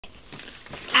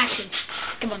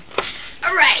Come on.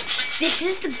 Alright, this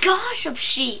is the gossip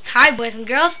sheet. Hi, boys and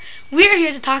girls. We are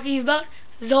here to talk to you about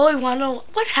Zoe. Want to know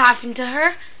what happened to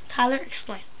her? Tyler,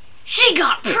 explain. She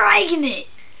got pregnant.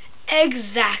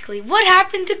 Exactly. What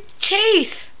happened to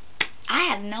Chase? I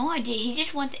have no idea. He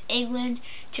just went to England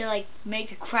to, like,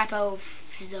 make a crap out of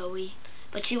Zoe.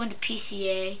 But she went to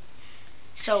PCA.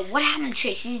 So, what happened to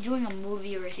Chase? He's doing a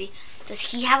movie, or is he? Does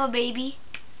he have a baby?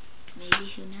 Maybe,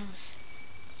 who knows?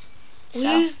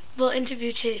 We will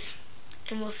interview Chase,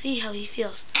 and we'll see how he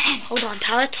feels. Hold on,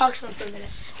 Tyler, talk to him for a minute.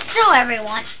 So,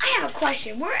 everyone, I have a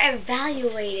question. We're going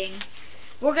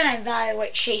to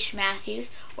evaluate Chase Matthews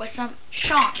with some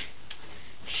Sean.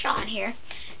 Sean here.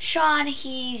 Sean,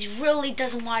 he really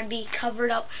doesn't want to be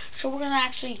covered up, so we're going to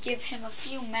actually give him a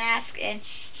few masks, and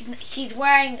he's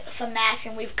wearing some masks,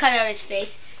 and we've cut out his face.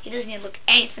 He doesn't even look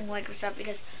anything like himself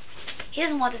because he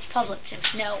doesn't want this public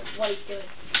to know what he's doing.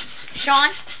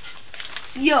 Sean?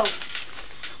 Yo.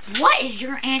 What is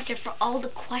your answer for all the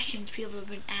questions people have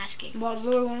been asking? About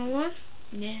Zoe 101?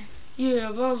 Yeah. Yeah,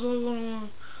 about Zoe 101.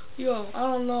 Yo, I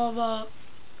don't know about...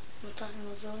 We're talking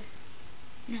about Zoe?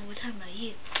 No, we're talking about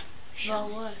you.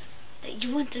 About what? That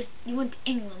you went to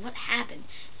England. What happened?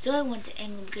 Zoe went to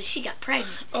England because she got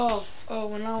pregnant. Oh,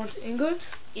 when I went to England?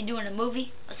 You're doing a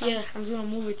movie or something? Yeah, I'm doing a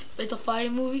movie. It's a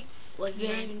fighting movie. Like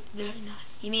very nice.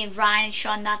 You mean Ryan and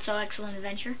Sean Not So Excellent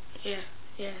Adventure? Yeah,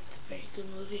 it's a very good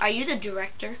movie. Are you the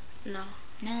director? No.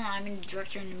 No, I'm the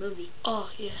director in the movie. Oh,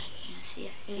 yeah.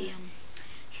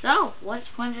 So,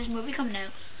 when's this movie coming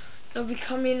out? It'll be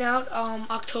coming out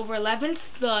October 11th,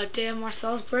 the day of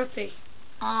Marcel's birthday.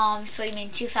 So you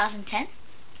mean 2010?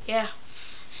 Yeah.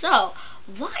 So,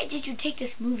 why did you take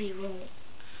this movie role?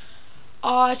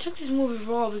 I took this movie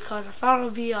role because I thought it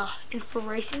would be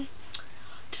inspiration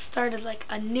to start like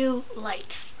a new light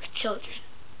for children.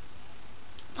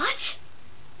 What?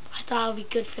 I thought it would be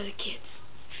good for the kids.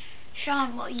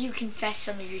 Sean, well, you confess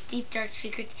some of your deep, dark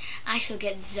secrets. I shall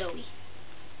get Zoe.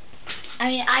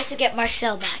 I shall get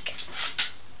Marcel back.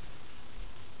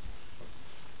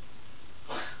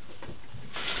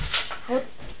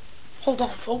 Hold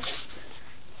on, folks.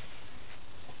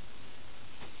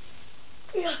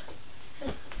 Yeah.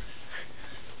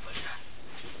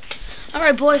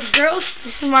 Alright, boys and girls,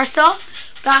 this is Marcel,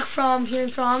 back from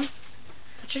hearing from...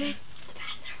 What's your name? The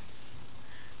bathroom.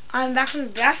 I'm back from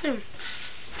the bathroom.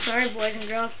 Sorry, boys and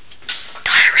girls.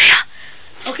 Diarrhea.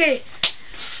 Okay,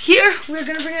 here we're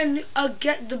gonna bring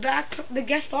the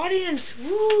guest audience.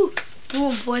 Woo!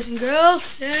 Boom, boys and girls.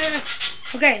 Yeah.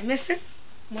 Okay, Mister,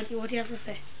 what do you have to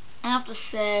say? I have to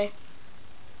say,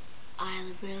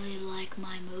 I really like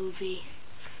my movie.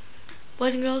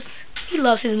 Boys and girls, he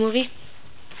loves his movie.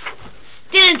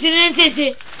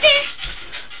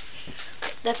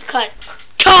 That's cut.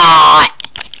 Cut!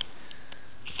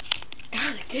 That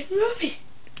was a good movie.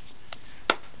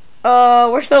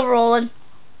 We're still rolling.